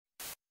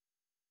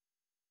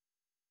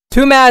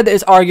Twomad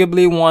is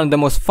arguably one of the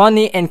most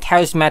funny and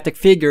charismatic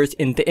figures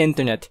in the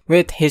internet,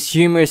 with his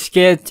humorous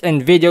skits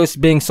and videos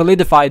being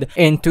solidified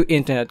into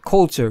internet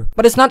culture.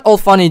 But it's not all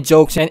funny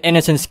jokes and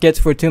innocent skits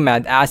for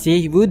Twomad, as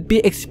he would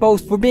be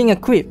exposed for being a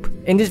creep.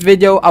 In this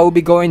video, I will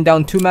be going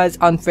down Twomad's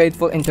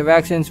unfaithful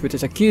interactions with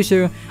his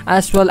accuser,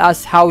 as well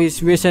as how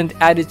his recent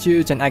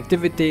attitudes and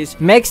activities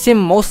makes him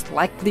most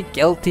likely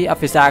guilty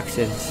of his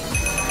actions.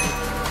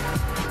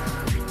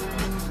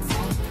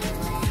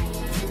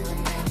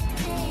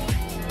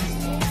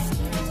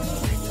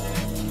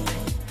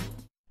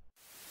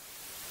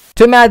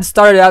 Twomad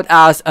started out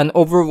as an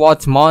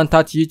Overwatch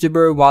montage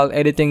YouTuber while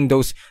editing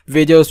those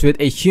videos with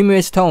a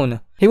humorous tone.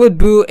 He would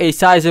brew a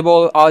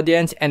sizable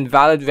audience and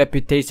valid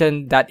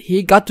reputation that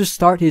he got to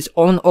start his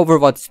own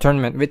Overwatch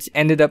tournament, which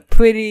ended up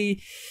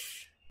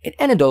It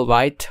ended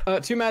alright.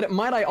 Twomad,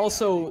 might I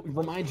also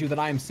remind you that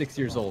I am 6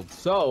 years old,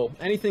 so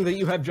anything that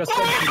you have just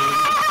said to me...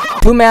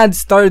 Twomad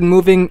started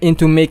moving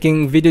into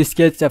making video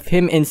skits of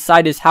him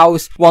inside his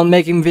house while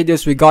making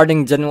videos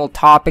regarding general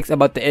topics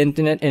about the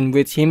internet, in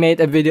which he made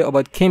a video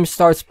about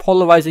Keemstar's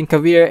polarizing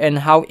career and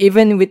how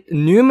even with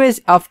numerous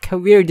of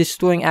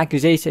career-destroying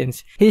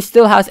accusations, he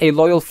still has a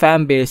loyal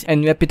fanbase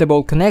and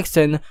reputable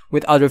connection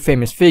with other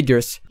famous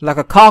figures, like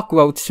a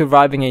cockroach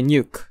surviving a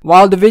nuke.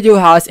 While the video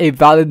has a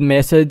valid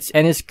message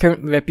and his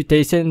current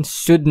reputation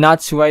should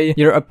not sway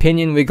your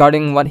opinion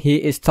regarding what he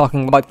is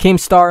talking about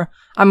Keemstar,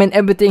 I mean,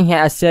 everything he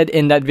has said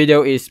in that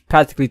video is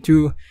practically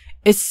true.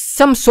 It's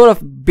some sort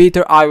of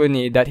bitter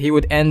irony that he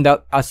would end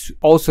up as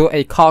also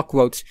a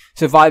cockroach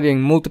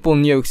surviving multiple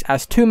nukes,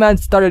 as Twomad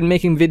started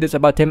making videos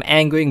about him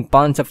angering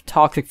bunch of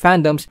toxic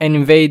fandoms and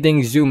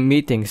invading Zoom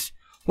meetings.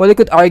 While you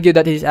could argue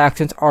that his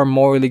actions are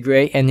morally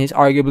grey and he's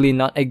arguably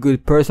not a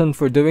good person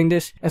for doing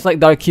this, it's like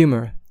dark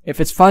humor.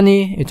 If it's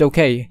funny, it's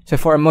okay. So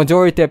for a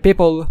majority of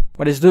people,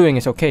 what he's doing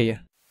is okay.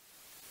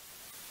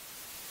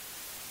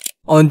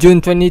 On June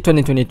 20,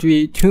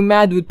 2023,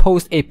 Twomad would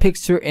post a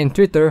picture in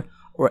Twitter,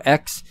 or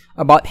X,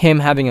 about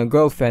him having a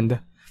girlfriend.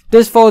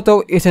 This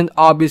photo isn't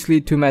obviously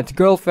Twomad's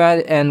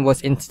girlfriend and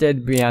was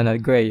instead Brianna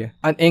Gray,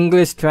 an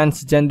English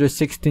transgender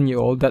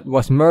 16-year-old that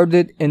was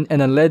murdered in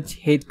an alleged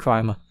hate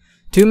crime.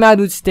 Twomad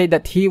would state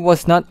that he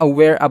was not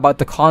aware about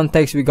the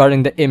context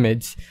regarding the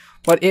image,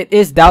 but it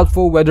is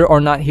doubtful whether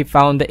or not he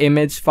found the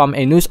image from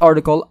a news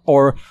article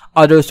or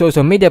other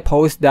social media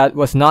post that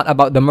was not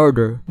about the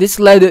murder.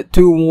 This led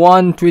to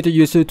one Twitter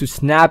user to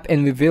snap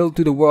and reveal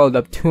to the world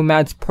of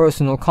Twomad's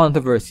personal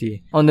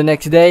controversy. On the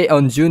next day,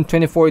 on June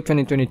 24,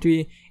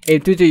 2023, a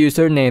Twitter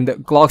user named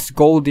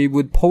GlocksGoldie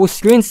would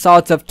post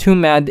screenshots of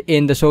Twomad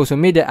in the social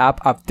media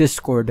app of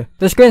Discord.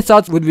 The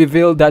screenshots would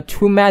reveal that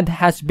Twomad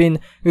has been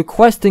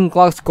requesting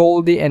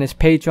GlocksGoldie and his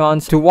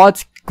patrons to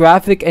watch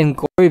graphic and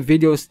gory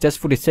videos just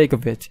for the sake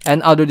of it,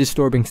 and other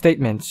disturbing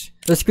statements.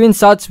 The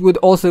screenshots would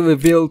also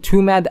reveal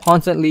Twomad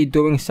constantly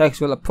doing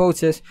sexual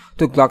approaches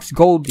to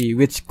GlocksGoldie,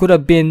 which could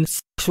have been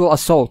sexual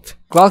assault.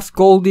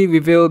 GlocksGoldie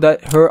revealed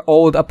that her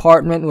old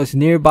apartment was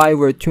nearby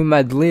where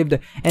Twomad lived,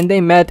 and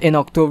they met in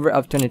October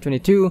of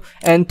 2022,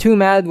 and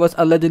Twomad was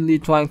allegedly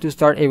trying to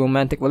start a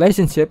romantic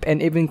relationship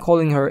and even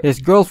calling her his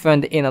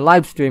girlfriend in a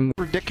livestream.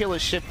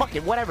 Ridiculous shit, fuck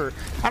it, whatever.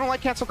 I don't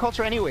like cancel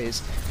culture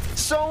anyways.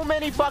 So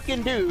many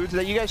fucking dudes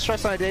that you guys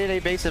trust on a day-to-day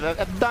basis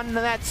have done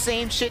that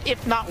same shit,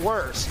 if not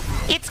worse.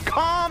 It's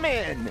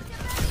common!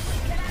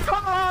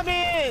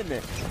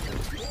 Common!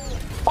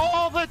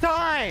 All the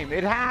time!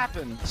 It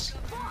happens.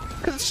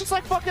 Cause it's just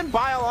like fucking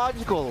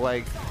biological,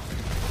 like...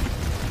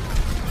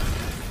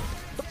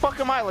 The fuck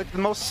am I, like the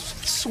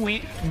most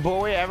sweet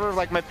boy ever?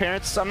 Like my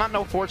parents, I'm not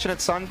no fortunate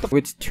son.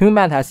 Which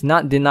Twomad has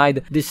not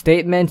denied these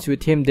statements,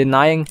 with him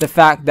denying the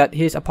fact that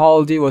his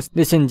apology was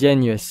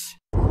disingenuous.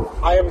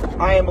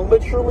 I am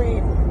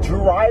literally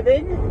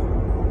driving,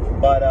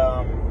 but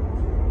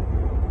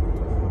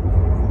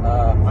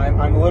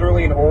I'm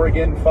literally in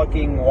Oregon,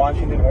 fucking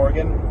Washington,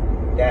 Oregon.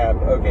 Yeah,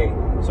 okay.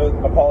 So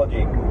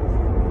apology.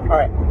 All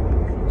right.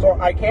 So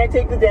I can't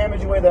take the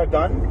damage away that I've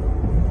done,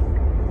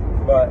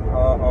 but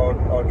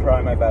I'll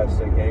try my best.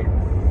 Okay.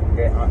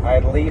 Okay. I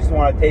at least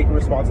want to take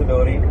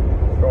responsibility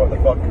for what the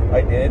fuck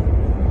I did.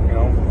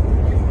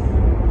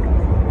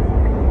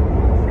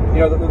 You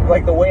know,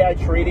 like the way I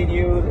treated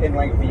you and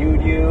like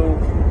viewed you,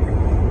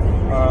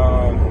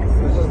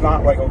 this is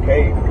not like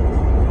okay.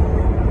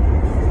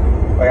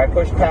 Like I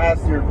pushed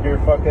past your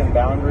fucking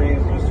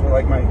boundaries just for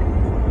like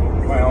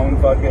my own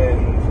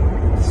fucking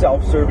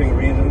self-serving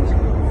reasons.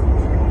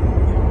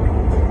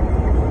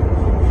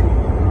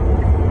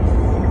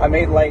 I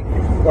made like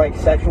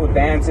sexual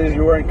advances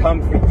you weren't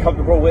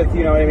comfortable with,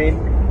 you know what I mean?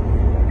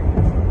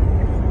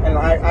 And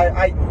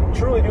I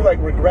truly do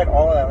like regret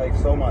all of that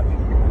like so much.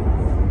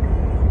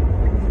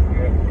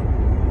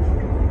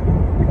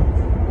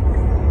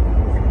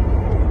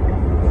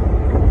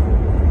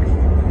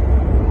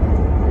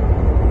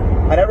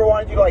 I never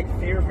wanted you to like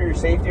fear for your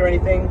safety or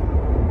anything,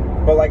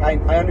 but like I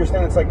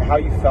understand it's like how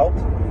you felt,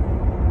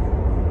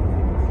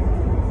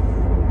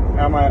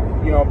 and I'm like,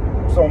 you know,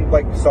 so I'm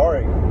like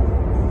sorry,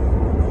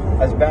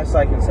 as best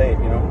I can say it,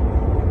 you know,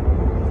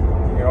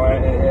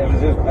 and it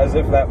was just as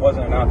if that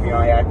wasn't enough, you know,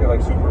 I acted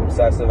like super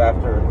obsessive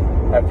after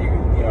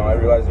you know, I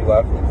realized you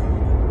left.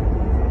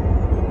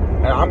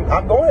 And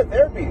I'm going to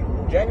therapy,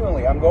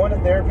 genuinely. I'm going to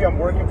therapy. I'm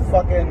working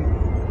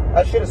fucking.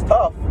 That shit is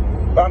tough,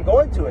 but I'm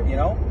going to it, you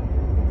know,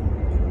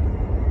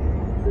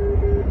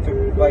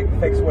 to like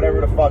fix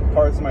whatever the fuck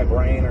parts of my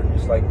brain or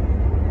just like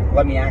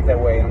let me act that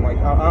way. And I'm like,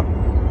 I'm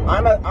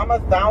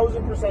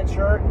 1,000%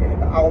 sure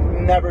I'll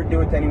never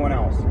do it to anyone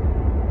else,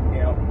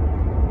 you know.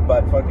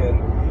 But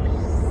fucking,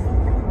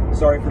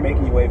 sorry for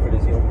making you wait for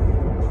this, deal.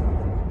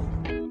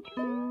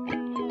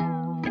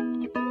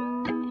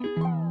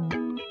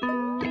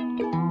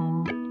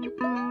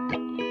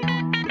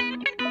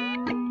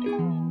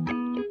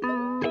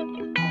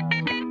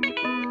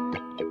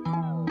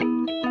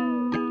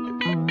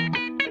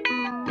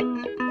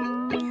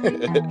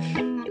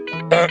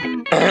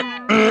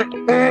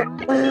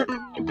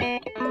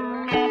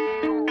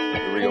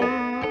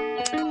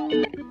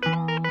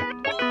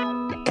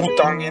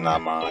 Putangina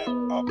madre.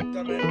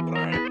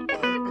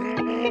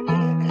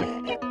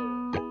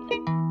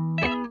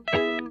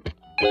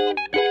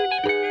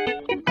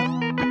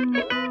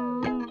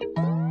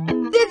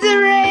 It's a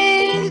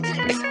raid!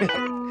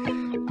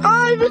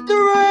 I'm the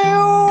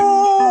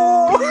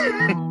rail!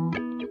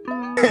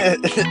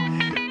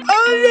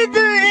 I'm the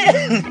rail!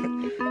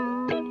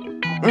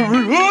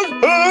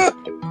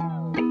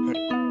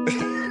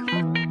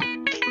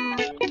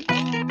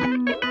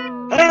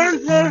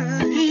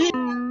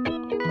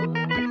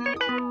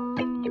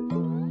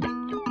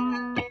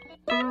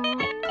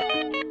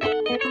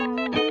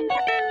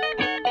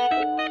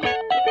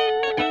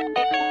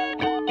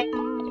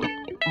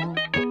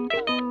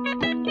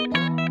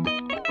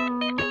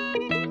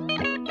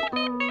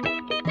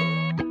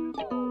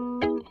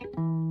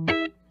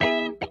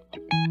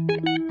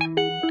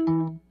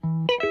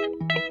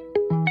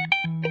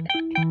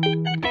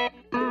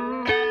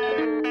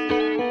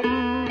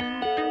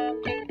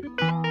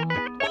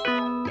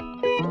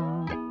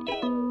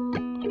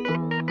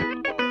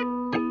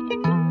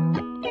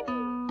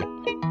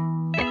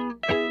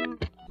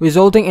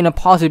 Resulting in a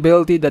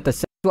possibility that the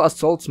sexual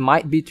assaults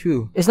might be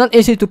true. It's not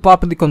easy to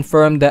properly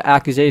confirm the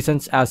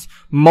accusations, as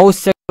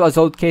most sexual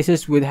assault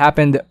cases would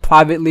happen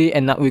privately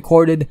and not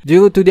recorded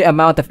due to the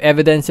amount of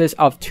evidences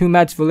of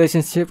Twomad's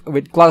relationship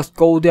with Clocks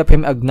Goldie, of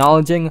him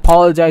acknowledging,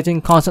 apologizing,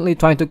 constantly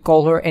trying to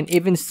call her, and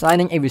even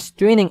signing a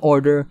restraining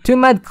order.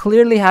 Twomad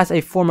clearly has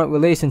a formal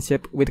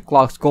relationship with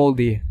Clocks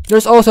Goldie.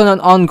 There's also an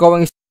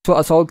ongoing sexual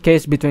assault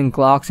case between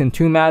Clocks and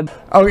Twomad.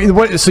 Oh,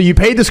 so you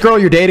paid this girl,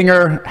 you're dating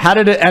her. How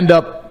did it end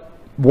up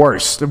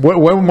worse?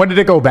 When did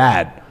it go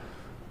bad?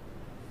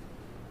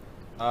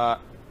 Oh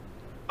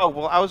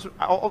well,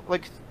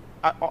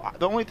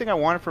 the only thing I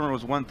wanted from her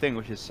was one thing,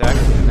 which is sex,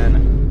 and then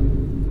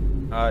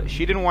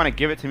she didn't want to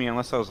give it to me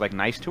unless I was like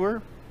nice to her.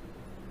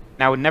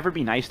 And I would never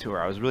be nice to her.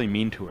 I was really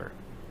mean to her.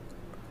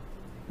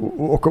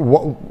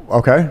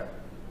 Okay.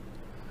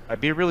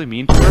 I'd be really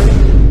mean to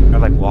her.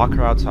 I'd like lock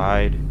her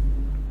outside,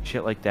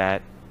 shit like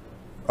that.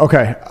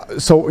 Okay,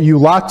 so you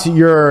locked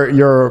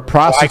your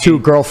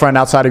prostitute girlfriend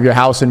outside of your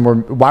house, and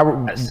why?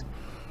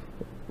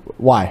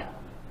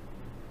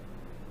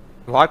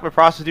 Locked my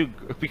prostitute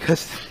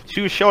because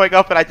she was showing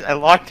up, and I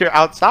locked her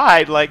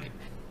outside. Like,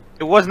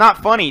 it was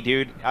not funny,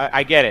 dude.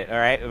 I get it, all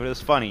right? It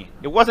was funny.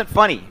 It wasn't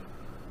funny.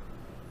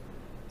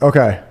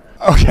 Okay,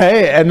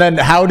 and then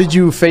how did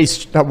you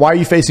face? Why are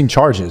you facing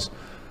charges?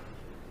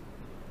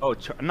 Oh,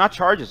 not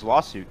charges,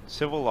 lawsuit,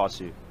 civil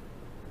lawsuit.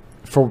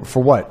 For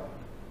what?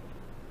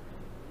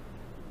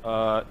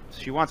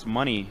 She wants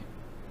money.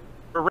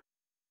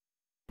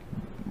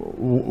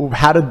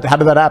 How did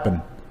that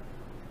happen?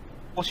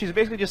 Well, she's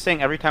basically just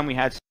saying every time we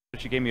had sex,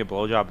 she gave me a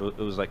blowjob.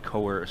 It was like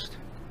coerced.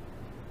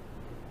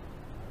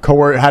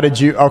 How did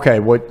you? Okay,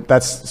 what?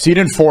 So you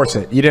didn't force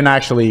it. You didn't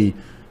actually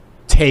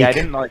take. Yeah, I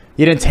didn't like.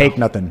 You didn't take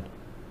nothing.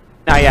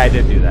 No, yeah, I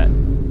did do that.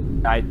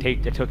 I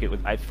took it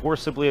with. I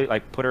forcibly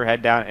like put her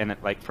head down and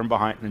like from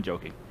behind and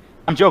joking.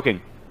 I'm joking.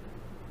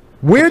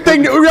 Weird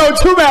thing,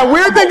 Twomad.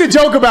 Weird thing to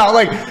joke about.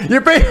 Like you're.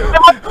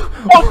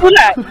 Don't do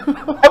that,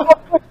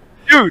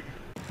 dude.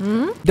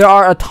 There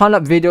are a ton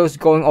of videos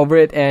going over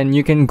it, and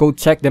you can go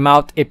check them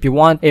out if you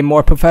want a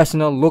more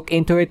professional look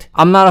into it.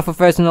 I'm not a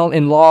professional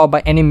in law by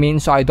any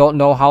means, so I don't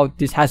know how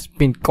this has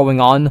been going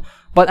on.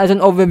 But as an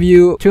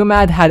overview,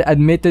 Twomad had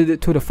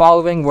admitted to the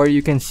following, where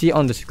you can see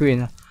on the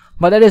screen.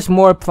 But that is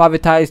more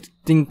privatized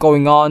thing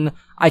going on.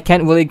 I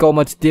can't really go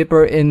much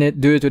deeper in it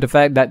due to the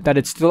fact that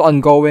it's still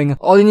ongoing.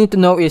 All you need to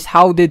know is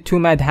how did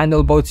Twomad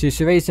handle both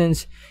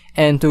situations,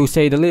 and to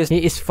say the least,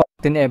 he is fucked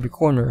in every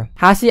corner.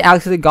 Has he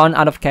actually gone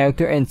out of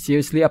character and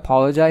seriously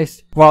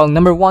apologized? Well,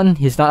 number one,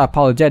 he's not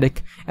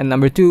apologetic, and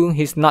number two,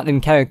 he's not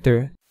in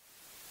character.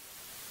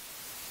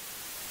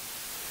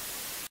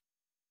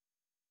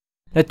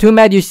 The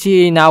Twomad you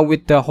see now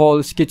with the whole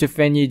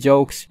schizophrenia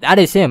jokes, that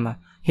is him.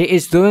 He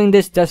is doing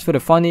this just for the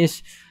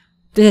funnies.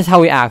 This is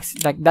how he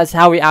acts. Like, that's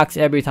how he acts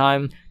every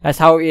time. That's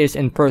how he is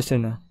in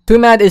person.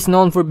 Twomad is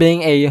known for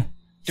being a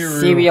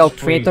serial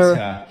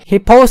traitor. He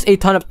posts a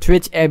ton of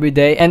tweets every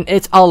day, and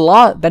it's a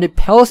lot that it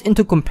pales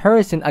into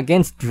comparison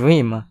against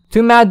Dream.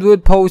 Twomad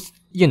would post,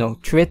 you know,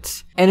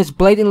 tweets, and it's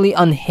blatantly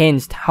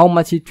unhinged how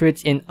much he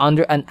tweets in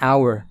under an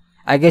hour.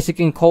 I guess you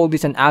can call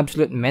this an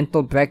absolute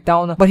mental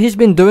breakdown, but he's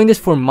been doing this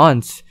for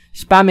months,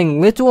 spamming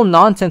literal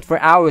nonsense for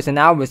hours and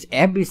hours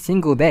every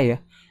single day.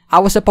 I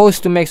was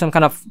supposed to make some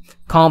kind of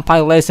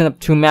compilation of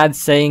Twomad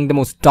saying the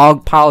most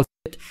dogpile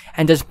shit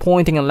and just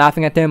pointing and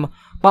laughing at him,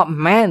 but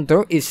man,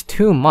 there is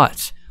too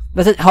much.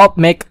 Does it help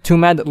make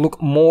Twomad look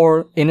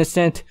more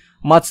innocent,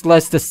 much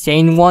less the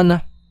sane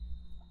one?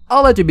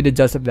 I'll let you be the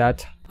judge of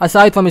that.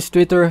 Aside from his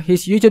Twitter,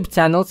 his YouTube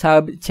channels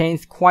have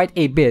changed quite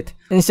a bit.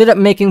 Instead of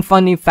making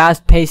funny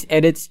fast-paced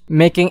edits,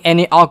 making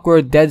any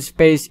awkward dead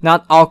space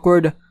not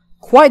awkward,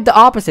 quite the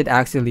opposite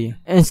actually.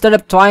 Instead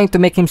of trying to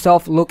make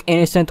himself look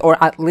innocent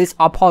or at least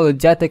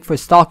apologetic for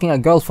stalking a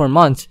girl for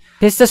months,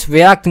 he's just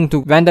reacting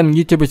to random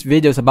YouTubers'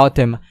 videos about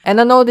him.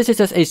 And I know this is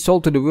just a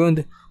salt to the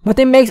wound, but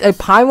it makes a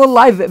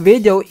PyroLive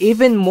video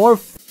even more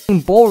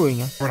f***ing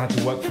boring. Everyone had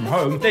to work from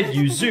home, they'd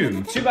use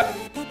Zoom.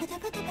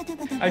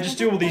 I just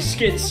do all these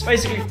skits.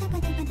 Basically,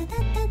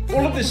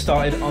 all of this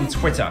started on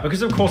Twitter,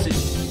 because of course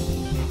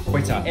it's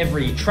Twitter.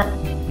 Every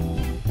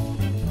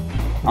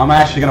I'm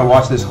actually gonna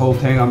watch this whole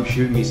thing. I'm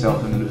shooting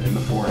myself in the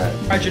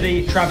forehead.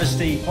 Tragedy,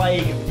 travesty,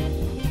 plague,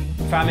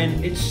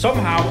 famine. It's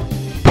somehow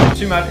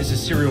Twomad is a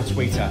serial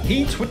tweeter.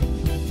 He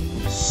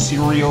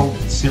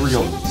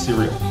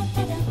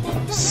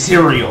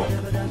Serial.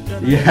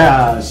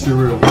 Yeah,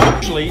 cereal.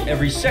 Actually,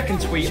 every second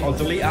tweet I'll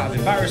delete out of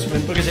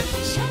embarrassment because it.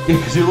 Yeah,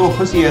 because you're a little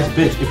pussy ass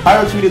bitch. If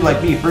Pyro tweeted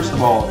like me, first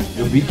of all,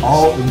 it would be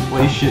all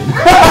inflation.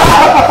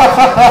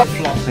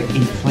 It's like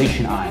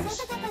inflation eyes.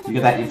 You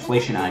get that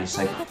inflation eyes.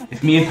 Like,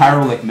 if me and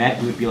Pyro like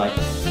met, we would be like,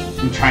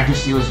 I'm trying to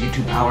steal his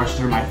YouTube powers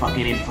through my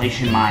fucking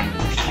inflation mind.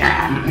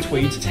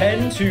 Tweet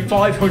 10 to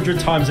 500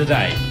 times a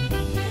day.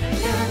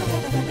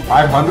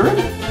 500?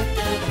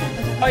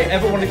 If I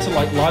ever wanted to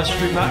like live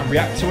stream that and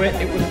react to it,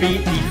 it would be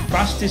the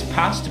fastest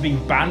path to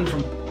being banned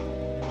from.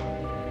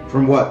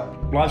 From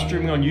what? Live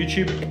streaming on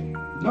YouTube.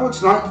 No,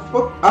 it's not.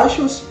 Fuck. I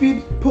show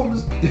speed.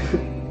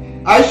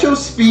 I show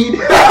speed.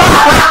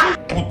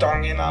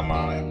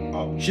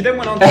 She then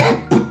went on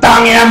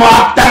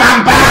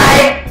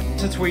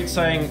to tweet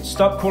saying,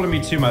 "Stop calling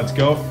me Twomad,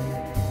 girl.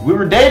 We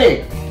were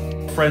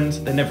dating. Friends,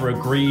 they never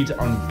agreed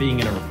on being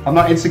in a." I'm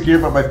not insecure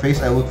about my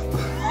face. I look.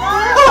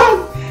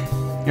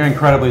 You're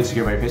incredibly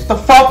insecure about your face. The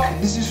fuck?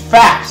 This is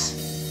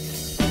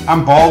facts.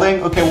 I'm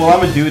balding. Okay, well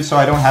I'm a dude, so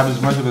I don't have as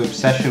much of an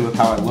obsession with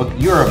how I look.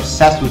 You're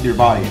obsessed with your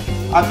body.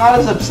 I'm not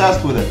as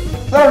obsessed with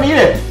it. I don't need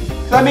it.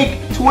 Cause I make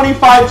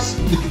 25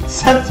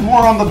 cents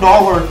more on the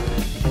dollar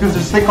because there's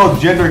this thing called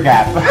gender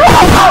gap.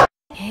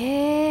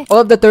 All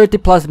of the 30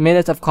 plus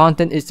minutes of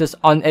content is just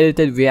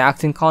unedited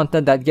reaction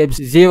content that gives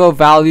zero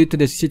value to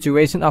the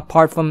situation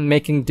apart from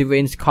making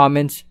deranged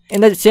comments. In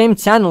that same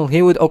channel,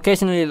 he would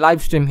occasionally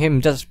livestream him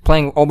just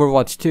playing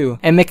Overwatch 2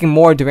 and making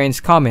more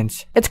deranged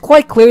comments. It's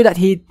quite clear that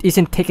he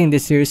isn't taking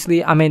this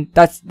seriously. I mean,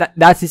 that's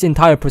his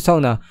entire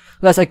persona.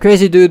 That's a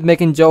crazy dude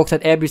making jokes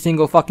at every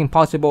single fucking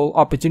possible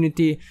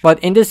opportunity. But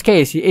in this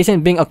case, he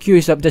isn't being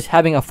accused of just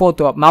having a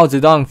photo of Mao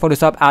Zedong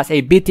photoshopped as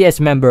a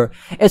BTS member.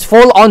 It's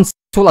full on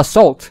sexual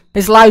assault.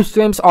 His live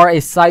streams are a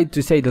sight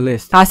to say the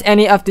least. Has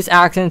any of these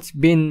actions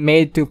been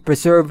made to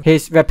preserve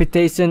his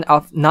reputation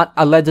of not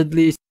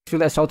allegedly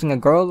sexually assaulting a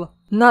girl?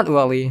 Not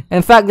really.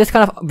 In fact, this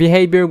kind of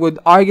behavior would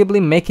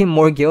arguably make him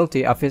more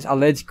guilty of his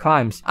alleged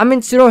crimes. I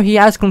mean, sure, he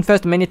has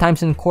confessed many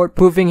times in court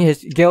proving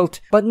his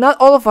guilt, but not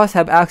all of us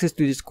have access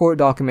to these court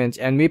documents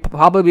and we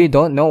probably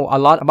don't know a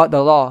lot about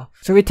the law.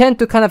 So we tend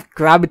to kind of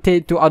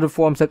gravitate to other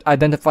forms of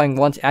identifying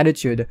one's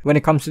attitude when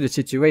it comes to the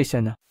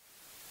situation.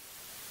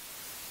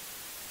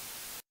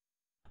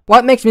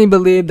 What makes me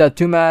believe that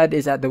Twomad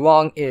is at the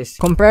wrong is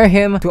compare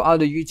him to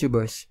other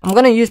YouTubers. I'm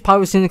gonna use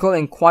Pyrocynical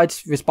and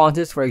Quiet's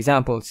responses for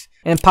examples.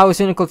 In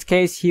Pyrocynical's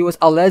case, he was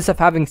alleged of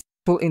having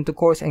sexual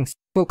intercourse and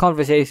sexual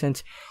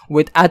conversations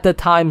with, at the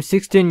time,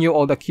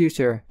 16-year-old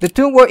accuser. The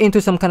two were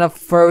into some kind of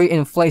furry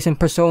inflation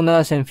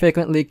personas and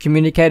frequently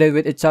communicated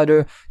with each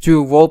other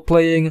through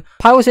role-playing.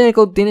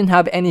 Pyrocynical didn't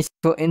have any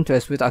sexual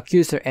interest with the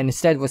accuser and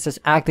instead was just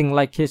acting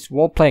like his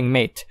role-playing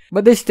mate.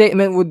 But this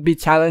statement would be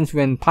challenged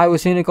when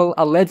Pyrocynical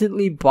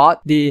allegedly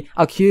bought the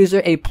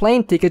accuser a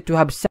plane ticket to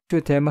have sex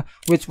with him,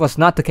 which was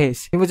not the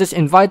case. He was just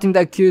inviting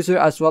the accuser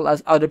as well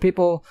as other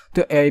people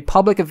to a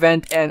public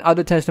event, and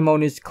other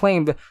testimonies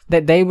claimed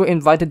that they were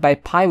invited by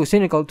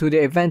Pyrocynical to the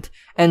event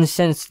and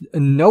sensed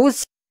no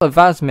sexual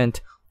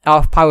advancement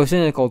of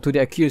Pyrocynical to the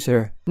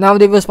accuser. Now,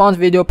 the response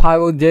video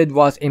Pyro did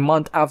was a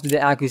month after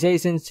the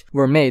accusations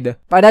were made.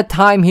 By that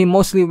time, he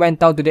mostly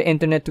went out to the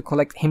internet to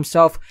collect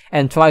himself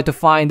and try to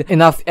find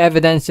enough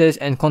evidences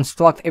and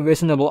construct a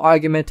reasonable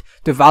argument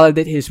to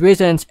validate his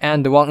reasons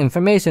and the wrong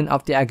information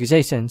of the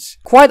accusations.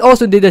 Quiet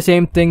also did the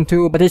same thing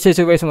too, but his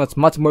situation was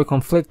much more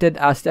conflicted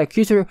as the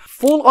accuser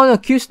full-on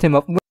accused him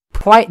of.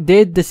 Quiet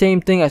did the same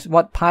thing as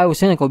what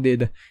Pyrocynical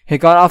did. He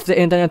got off the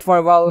internet for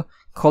a while,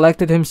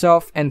 collected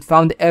himself, and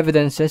found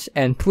evidences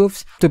and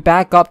proofs to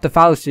back up the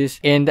fallacies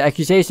in the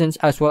accusations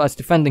as well as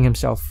defending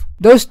himself.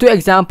 Those two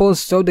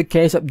examples show the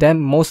case of them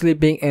mostly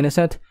being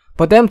innocent,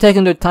 but them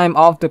taking their time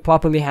off to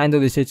properly handle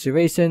the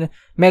situation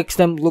makes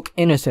them look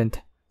innocent,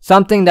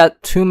 something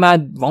that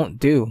Twomad won't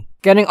do.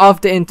 Getting off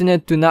the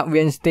internet to not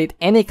reinstate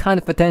any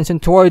kind of attention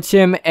towards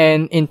him,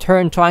 and in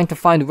turn trying to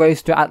find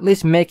ways to at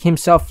least make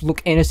himself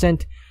look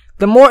innocent.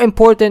 The more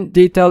important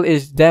detail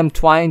is them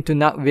trying to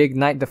not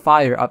reignite the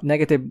fire of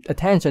negative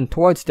attention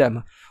towards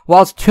them,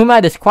 whilst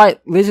Twomad is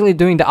quite literally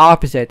doing the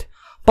opposite.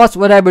 Plus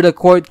whatever the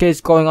court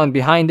case going on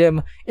behind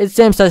him, it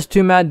seems as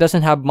Twomad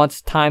doesn't have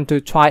much time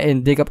to try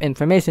and dig up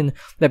information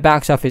that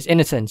backs up his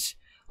innocence,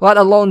 let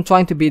alone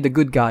trying to be the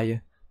good guy.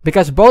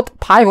 Because both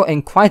Pyro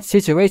and Quiet's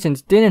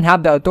situations didn't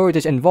have the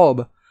authorities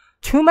involved.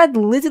 Twomad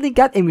literally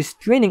got a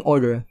restraining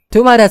order.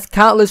 Twomad has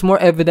countless more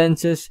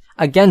evidences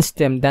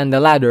against him than the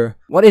latter.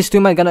 What is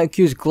Twomad gonna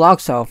accuse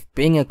Glocks of?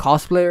 Being a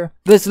cosplayer?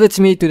 This leads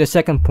me to the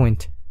second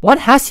point. What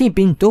has he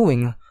been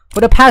doing? For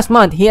the past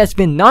month, he has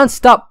been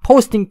non-stop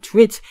posting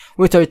tweets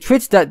which are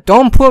tweets that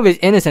don't prove his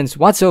innocence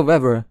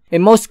whatsoever.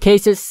 In most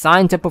cases,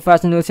 signs of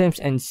professionalism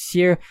and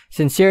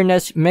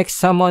sincereness make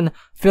someone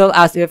feel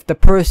as if the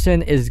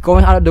person is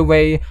going out of the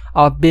way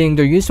of being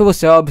their usual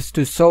selves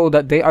to show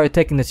that they are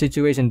taking the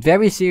situation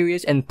very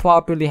serious and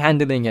properly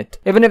handling it.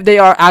 Even if they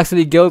are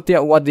actually guilty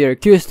of what they are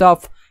accused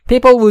of,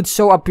 people would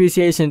show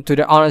appreciation to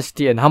their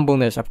honesty and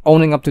humbleness of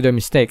owning up to their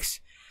mistakes.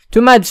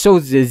 Twomad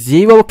shows the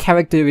zero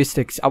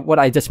characteristics of what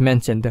I just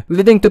mentioned,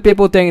 leading to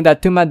people thinking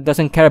that Twomad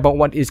doesn't care about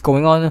what is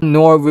going on,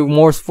 nor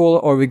remorseful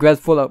or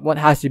regretful of what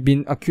has he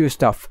been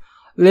accused of,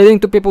 leading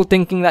to people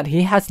thinking that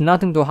he has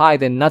nothing to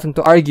hide and nothing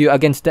to argue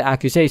against the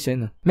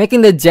accusation,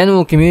 making the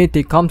general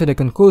community come to the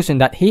conclusion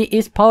that he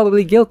is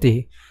probably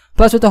guilty.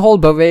 Plus with the whole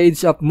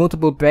barrage of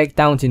multiple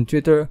breakdowns in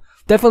Twitter,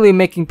 definitely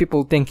making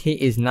people think he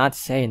is not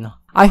sane.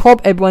 I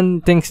hope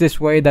everyone thinks this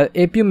way, that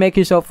if you make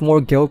yourself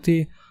more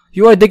guilty,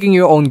 you are digging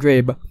your own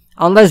grave.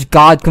 Unless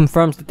God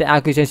confirms that the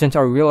accusations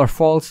are real or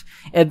false,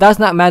 it does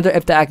not matter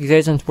if the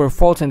accusations were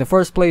false in the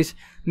first place.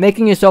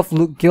 Making yourself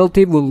look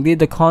guilty will lead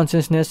the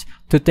consciousness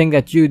to think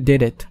that you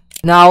did it.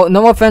 Now,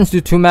 no offense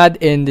to Twomad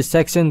in this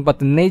section, but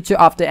the nature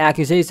of the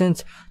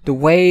accusations, the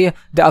way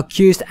the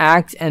accused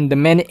acts, and the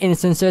many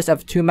instances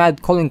of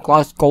Twomad calling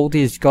Glocks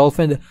Goldie his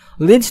girlfriend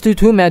leads to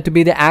Twomad to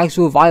be the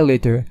actual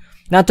violator.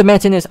 Not to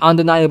mention his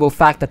undeniable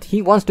fact that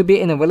he wants to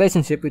be in a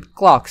relationship with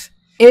Glocks,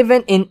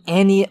 even in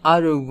any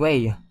other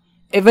way.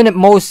 Even if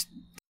most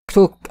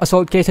sexual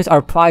assault cases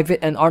are private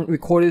and aren't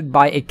recorded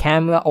by a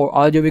camera or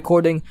audio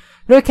recording,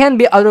 there can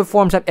be other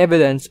forms of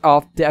evidence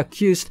of the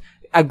accused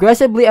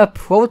aggressively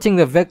approaching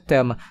the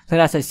victim that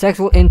has a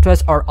sexual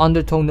interest or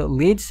undertone that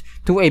leads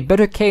to a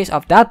better case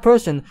of that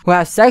person who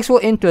has sexual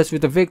interest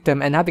with the victim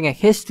and having a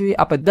history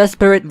of a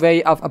desperate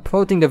way of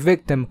approaching the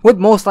victim would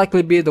most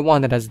likely be the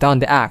one that has done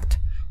the act.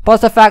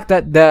 Plus the fact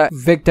that the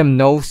victim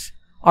knows,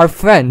 are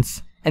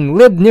friends, and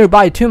lived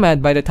nearby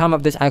Twomad by the time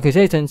of these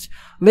accusations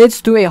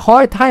leads to a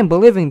hard time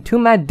believing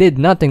Twomad did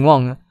nothing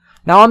wrong.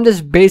 Now I'm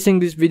just basing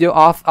this video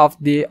off of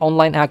the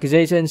online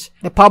accusations,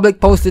 the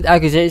public posted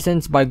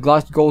accusations by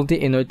Glocks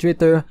Goldie in her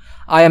Twitter.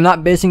 I am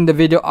not basing the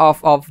video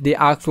off of the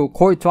actual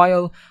court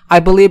trial. I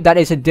believe that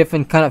is a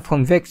different kind of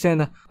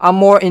conviction. I'm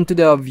more into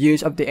the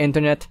views of the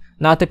internet,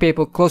 not the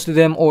people close to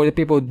them or the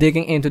people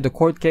digging into the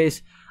court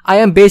case. I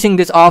am basing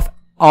this off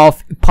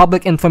of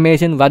public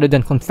information rather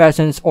than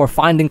confessions or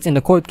findings in the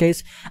court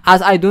case,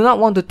 as I do not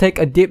want to take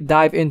a deep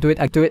dive into it,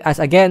 as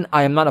again,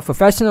 I am not a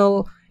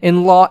professional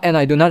in law and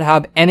I do not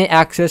have any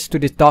access to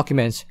these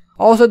documents.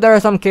 Also, there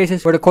are some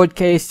cases where the court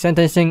case,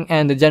 sentencing,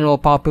 and the general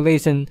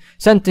population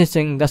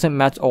sentencing doesn't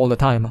match all the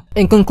time.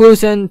 In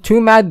conclusion,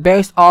 Twomad,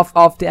 based off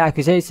of the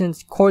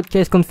accusations, court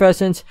case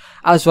confessions,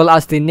 as well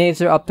as the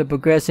nature of the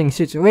progressing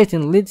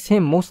situation, leads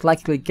him most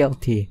likely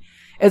guilty.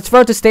 It's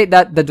fair to state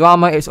that the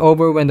drama is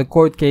over when the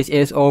court case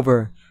is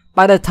over.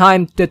 By the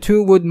time, the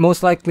two would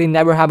most likely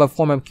never have a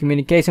form of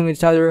communication with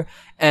each other,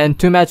 and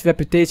Twomad's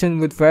reputation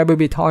would forever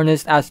be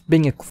tarnished as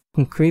being a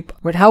fucking creep.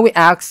 With how he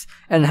acts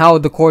and how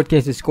the court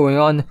case is going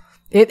on,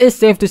 it is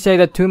safe to say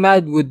that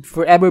Twomad would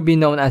forever be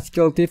known as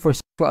guilty for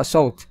sexual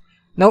assault.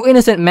 No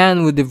innocent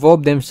man would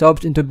devote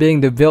themselves into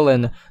being the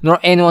villain, nor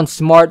anyone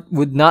smart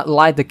would not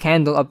light the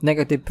candle of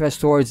negative press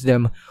towards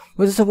them,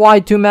 which is why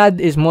Twomad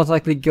is most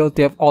likely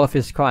guilty of all of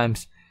his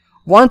crimes.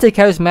 Once a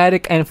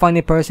charismatic and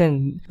funny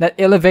person that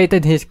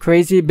elevated his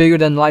crazy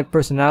bigger-than-life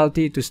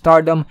personality to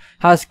stardom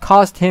has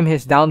cost him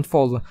his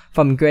downfall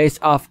from grace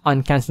of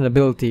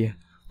uncancelability.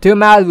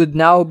 Twomad would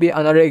now be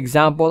another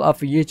example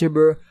of a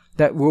YouTuber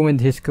that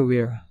ruined his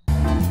career.